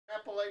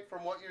extrapolate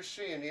from what you're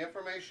seeing the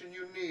information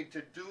you need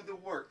to do the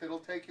work that'll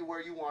take you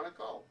where you want to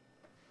go.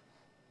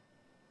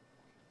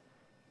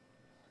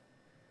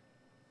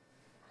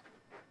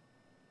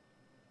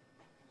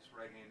 Just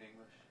right hand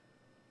English.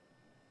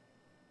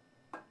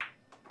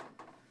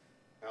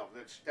 No,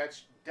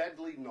 that's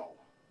deadly no.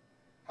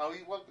 How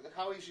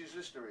easy is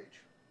this to reach?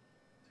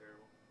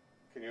 Terrible.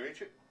 Can you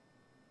reach it?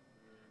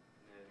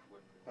 Yeah, it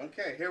wouldn't.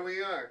 Okay, here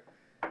we are.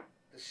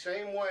 The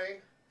same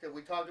way that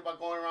we talked about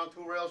going around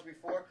 2 rails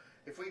before.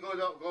 If we go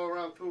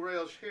around 2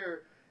 rails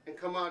here and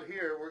come out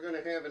here, we're going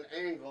to have an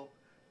angle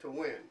to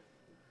win.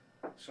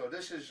 So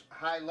this is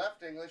high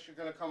left English. You're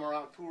going to come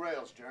around 2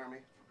 rails, Jeremy.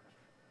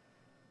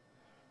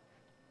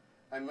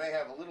 I may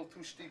have a little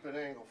too steep an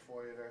angle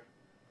for you there.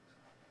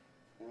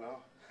 You know,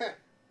 if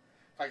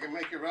I can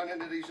make you run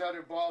into these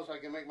other balls, I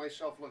can make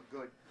myself look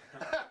good.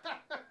 Okay,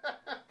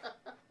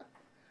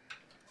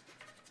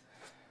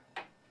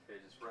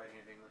 just right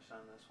hand English on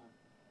this one.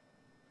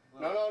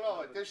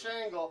 No. At this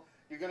angle,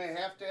 you're going to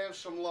have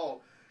some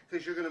low,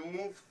 because you're going to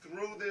move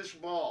through this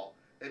ball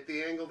at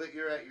the angle that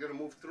you're at. You're going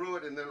to move through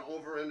it and then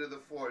over into the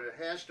forward. It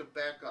has to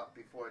back up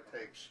before it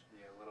takes.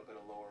 Yeah, a little bit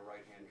of lower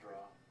right hand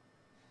draw.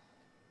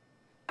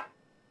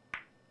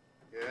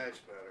 Yeah, that's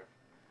better.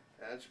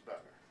 That's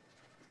better.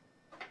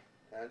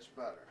 That's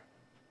better.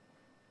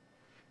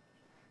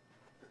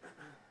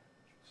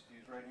 Just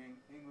use right hand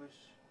English.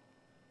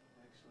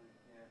 Actually,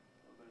 yeah, a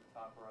little bit of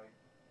top right.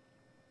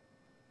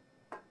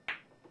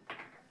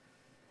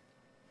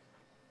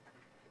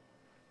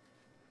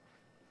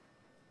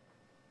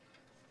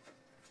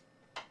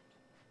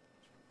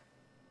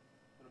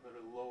 A little bit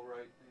of low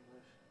right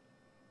English.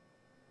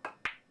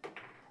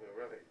 All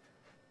right.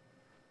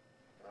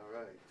 All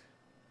right.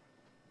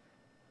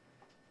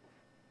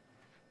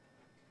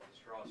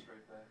 Just draw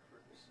straight back for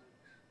the 6.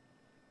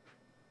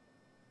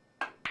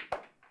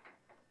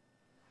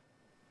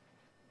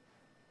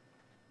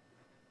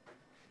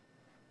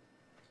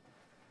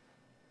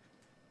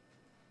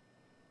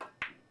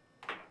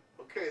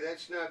 Okay,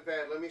 that's not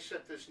bad. Let me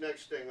set this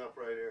next thing up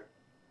right here.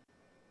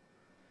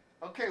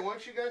 Okay,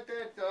 once you got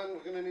that done,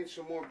 we're going to need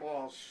some more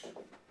balls.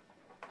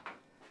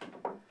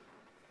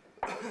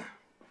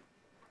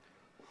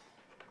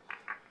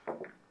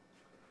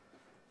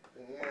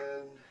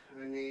 And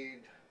I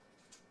need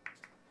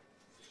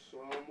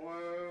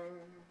somewhere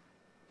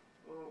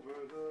over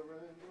the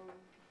rainbow.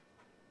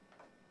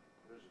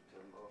 There's a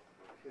 10 ball.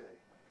 Okay.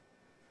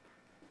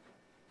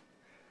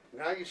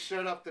 Now you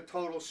set up the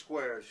total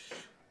squares.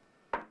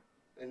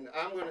 And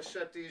I'm going to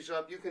set these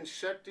up. You can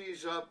set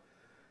these up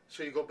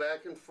so you go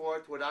back and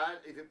forth. With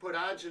if you put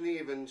odds and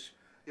evens,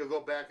 you'll go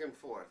back and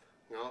forth.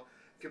 You know,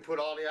 if you put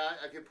all the odds,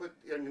 if you put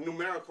in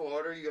numerical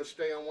order, you'll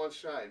stay on one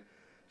side.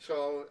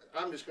 So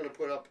I'm just going to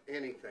put up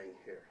anything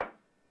here,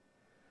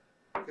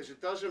 because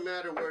it doesn't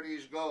matter where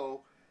these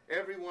go.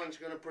 Everyone's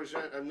going to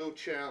present a new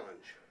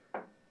challenge.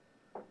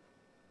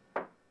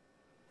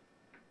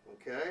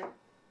 Okay.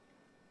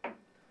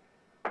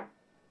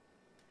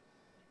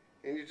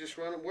 And you just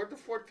run them. Where'd the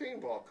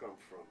 14 ball come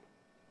from?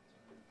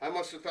 I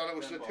must have thought it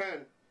was the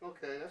 10.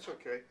 Okay, that's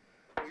okay.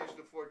 We'll use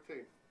the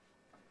 14.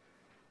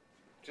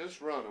 Just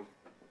run them.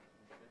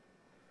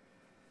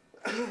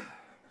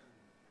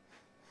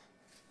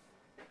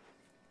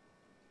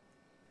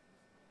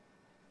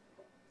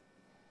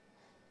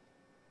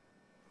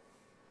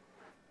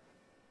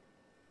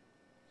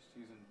 Just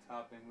using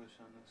top English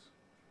on this.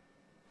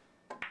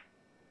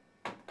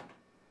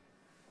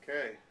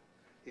 Okay.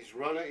 He's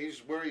running. He's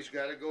where he's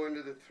got to go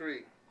into the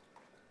 3.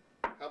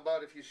 How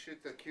about if you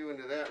shoot the cue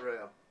into that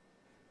rail?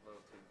 Low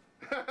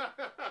 2.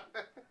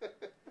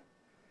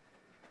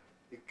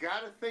 You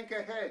got to think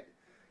ahead.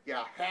 You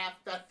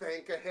have to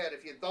think ahead.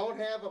 If you don't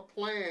have a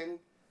plan,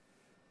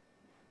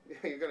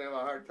 you're going to have a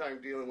hard time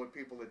dealing with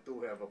people that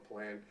do have a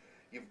plan.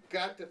 You've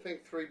got to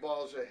think 3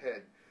 balls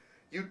ahead.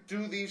 You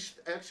do these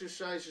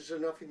exercises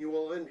enough and you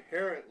will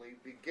inherently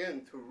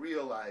begin to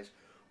realize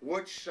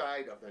which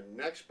side of the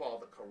next ball,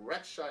 the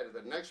correct side of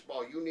the next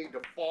ball, you need to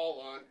fall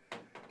on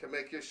to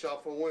make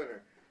yourself a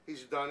winner.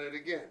 He's done it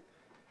again.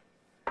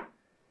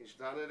 He's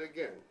done it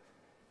again.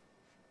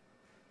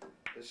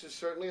 This is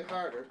certainly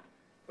harder,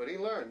 but he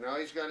learned. Now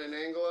he's got an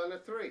angle on the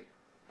 3.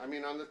 I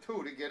mean on the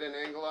 2 to get an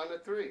angle on the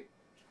 3.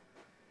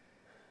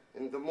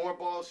 And the more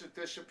balls that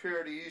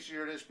disappear, the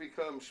easier this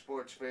becomes,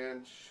 sports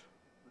fans.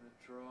 I'm going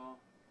to draw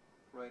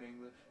right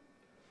English.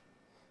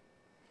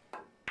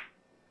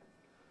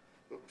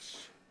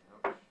 Oops.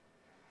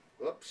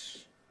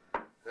 Oops.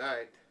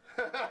 Alright.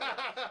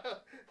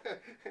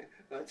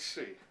 Let's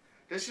see.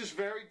 This is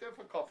very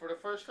difficult. For the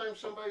first time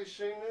somebody's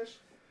seen this,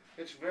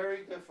 it's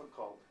very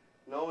difficult.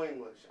 No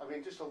English. I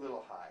mean, just a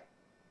little high.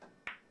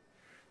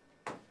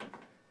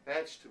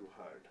 That's too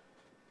hard.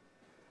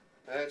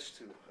 That's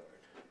too hard.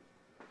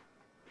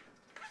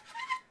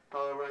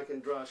 However, I can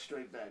draw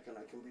straight back and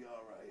I can be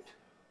alright.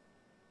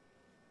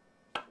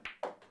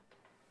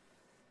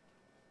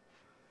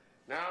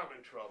 Now I'm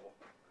in trouble.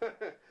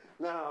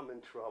 Now I'm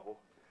in trouble.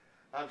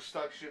 I'm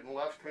stuck shooting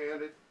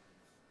left-handed,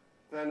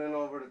 bending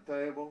over the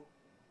table.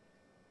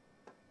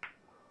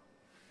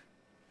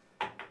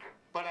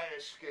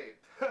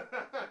 escaped.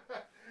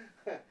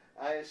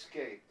 I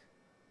escaped.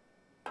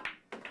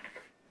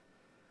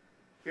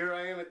 Here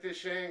I am at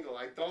this angle.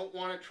 I don't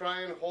want to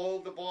try and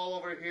hold the ball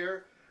over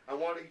here. I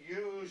want to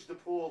use the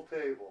pool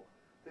table.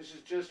 This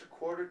is just a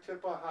quarter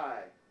tip of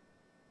high.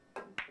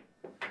 I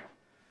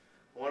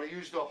want to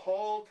use the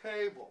whole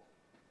table.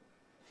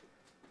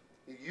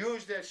 You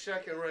use that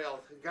second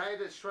rail. The guy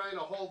that's trying to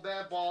hold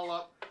that ball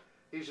up,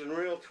 he's in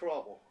real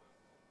trouble.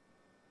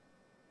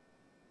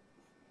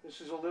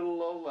 This is a little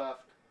low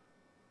left.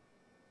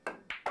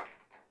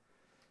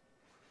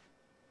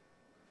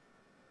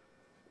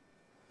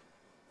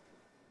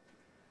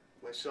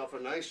 Myself a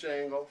nice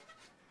angle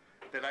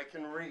that I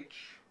can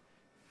reach.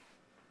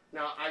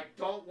 Now I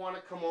don't want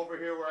to come over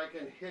here where I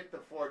can hit the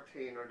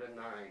 14 or the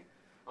 9.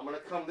 I'm going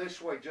to come this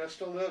way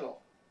just a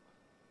little.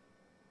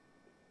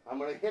 I'm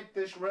going to hit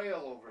this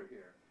rail over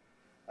here.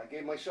 I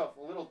gave myself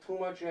a little too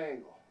much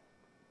angle.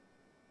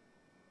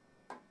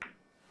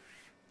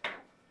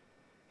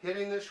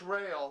 Hitting this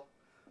rail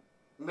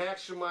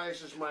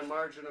maximizes my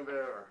margin of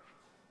error.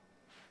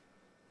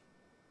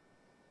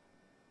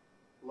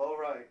 Low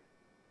right.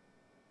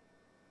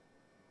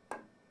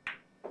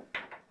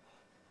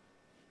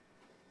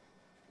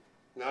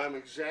 Now I'm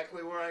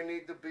exactly where I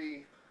need to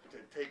be to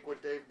take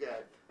what they've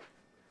got.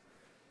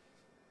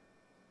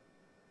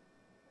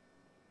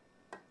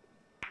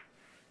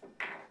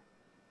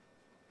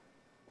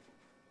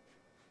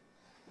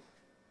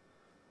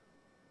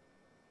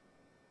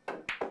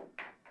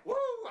 Woo!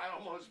 I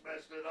almost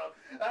messed it up.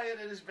 I hit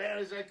it as bad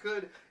as I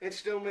could and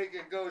still make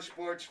it go,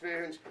 sports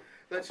fans.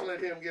 Let's let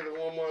him give it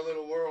one more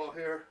little whirl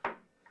here.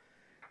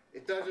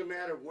 It doesn't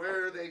matter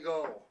where they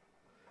go.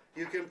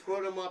 You can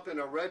put them up in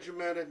a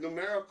regimented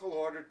numerical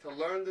order to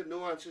learn the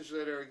nuances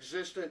that are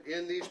existent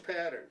in these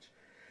patterns.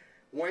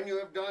 When you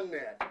have done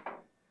that,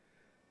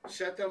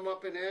 set them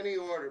up in any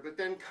order, but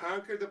then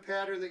conquer the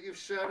pattern that you've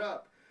set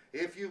up.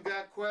 If you've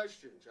got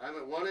questions, I'm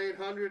at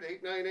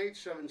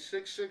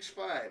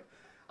 1-800-898-7665.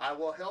 I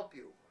will help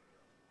you.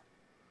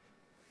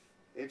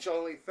 It's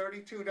only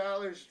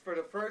 $32 for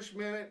the first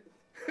minute.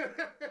 No,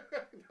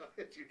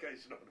 you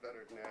guys know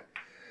better than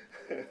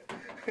that.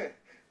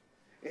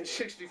 And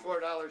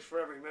 $64 for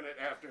every minute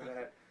after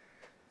that.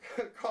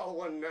 Call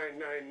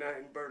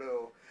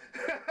 1999-BERTO.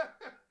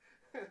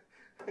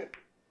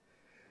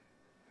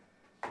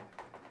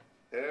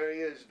 There he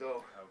is,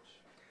 though. Ouch.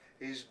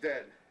 He's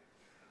dead.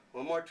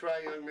 One more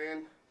try, young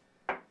man.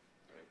 Right.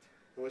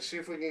 Let's see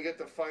if we can get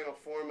the final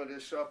form of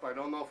this up. I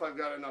don't know if I've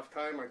got enough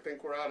time. I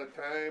think we're out of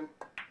time.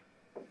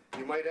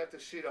 You might have to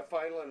see the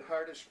final and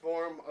hardest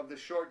form of the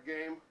short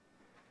game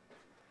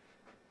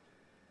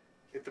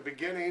at the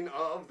beginning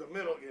of the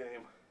middle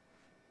game.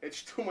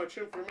 It's too much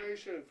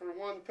information for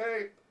one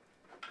tape.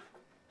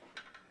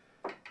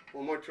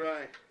 One more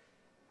try.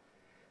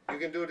 You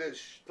can do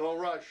this. Don't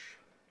rush.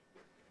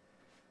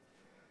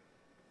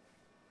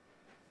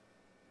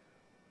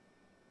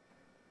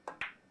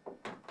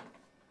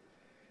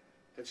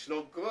 It's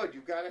no good.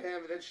 You gotta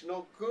have it. It's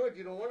no good.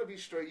 You don't want to be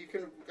straight. You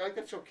can.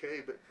 That's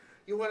okay, but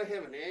you want to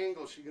have an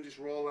angle so you can just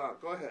roll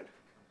out. Go ahead.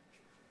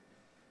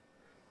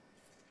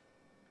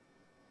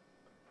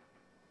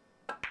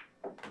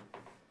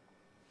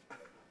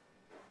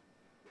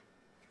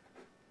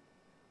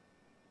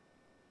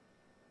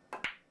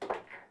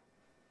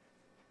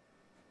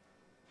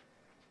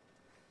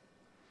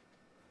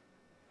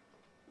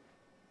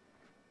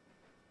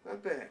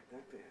 Not bad,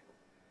 not bad.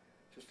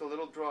 Just a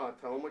little draw.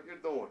 Tell them what you're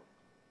doing.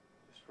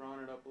 Just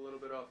drawing it up a little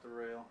bit off the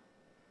rail.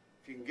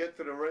 If you can get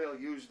to the rail,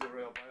 use the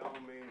rail. By all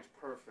means,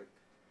 perfect.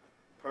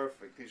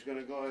 Perfect. He's going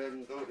to go ahead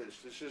and do this.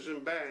 This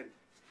isn't bad.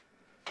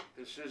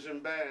 This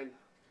isn't bad.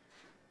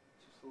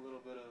 Just a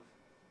little bit of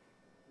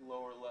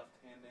lower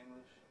left-hand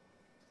English.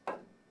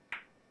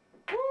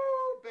 Woo,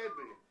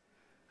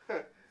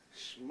 baby.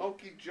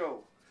 Smokey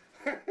Joe.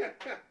 Okay,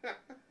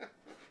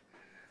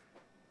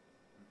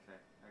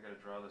 I gotta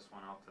draw this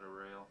one out to the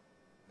rail.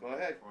 Go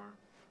ahead.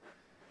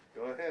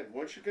 Go ahead.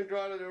 Once you can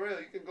draw to the rail,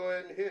 you can go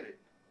ahead and hit it.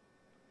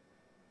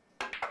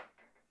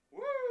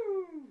 Woo!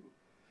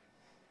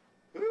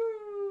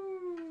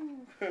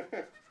 Woo!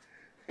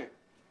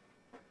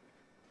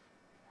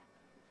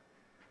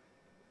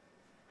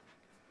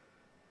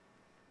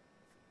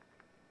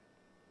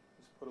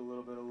 Just put a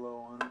little bit of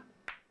low on it.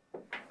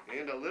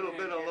 And a little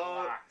bit of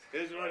low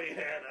is what he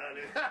had on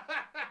it.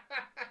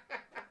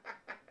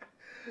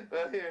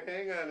 Well, here,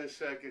 hang on a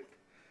second.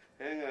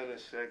 Hang on a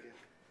second.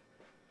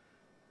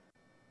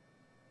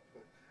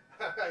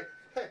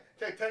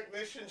 The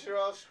technicians are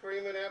all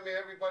screaming at me.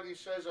 Everybody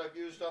says I've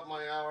used up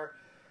my hour.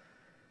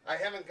 I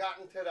haven't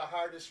gotten to the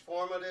hardest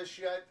form of this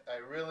yet. I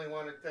really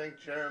want to thank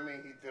Jeremy.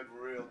 He did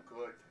real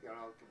good. You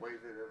know,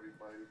 wave at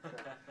everybody.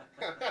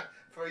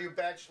 For you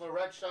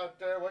bachelorettes out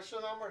there, what's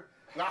the number?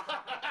 No,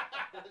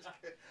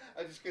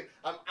 I just kidding.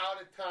 I'm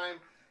out of time.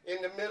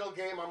 In the middle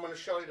game, I'm going to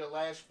show you the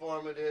last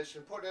form of this.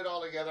 And putting it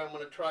all together, I'm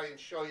going to try and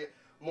show you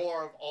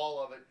more of all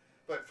of it.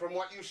 But from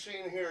what you've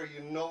seen here,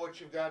 you know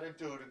what you've got to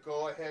do to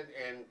go ahead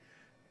and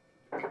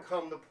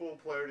become the pool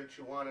player that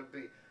you want to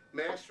be.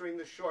 Mastering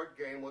the short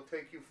game will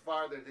take you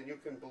farther than you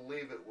can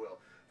believe it will.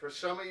 For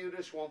some of you,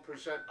 this won't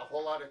present a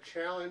whole lot of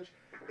challenge.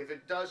 If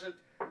it doesn't,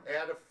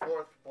 add a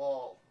fourth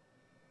ball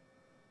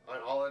on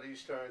all of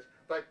these turns.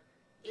 But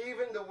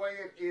even the way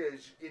it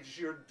is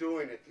you're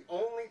doing it. The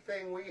only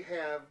thing we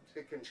have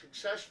that can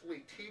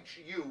successfully teach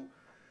you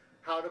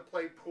how to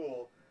play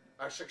pool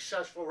are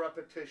successful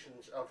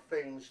repetitions of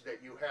things that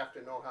you have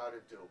to know how to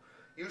do.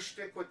 You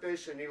stick with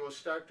this and you will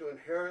start to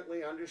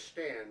inherently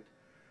understand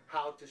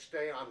how to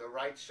stay on the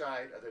right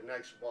side of the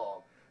next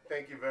ball.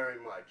 Thank you very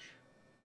much.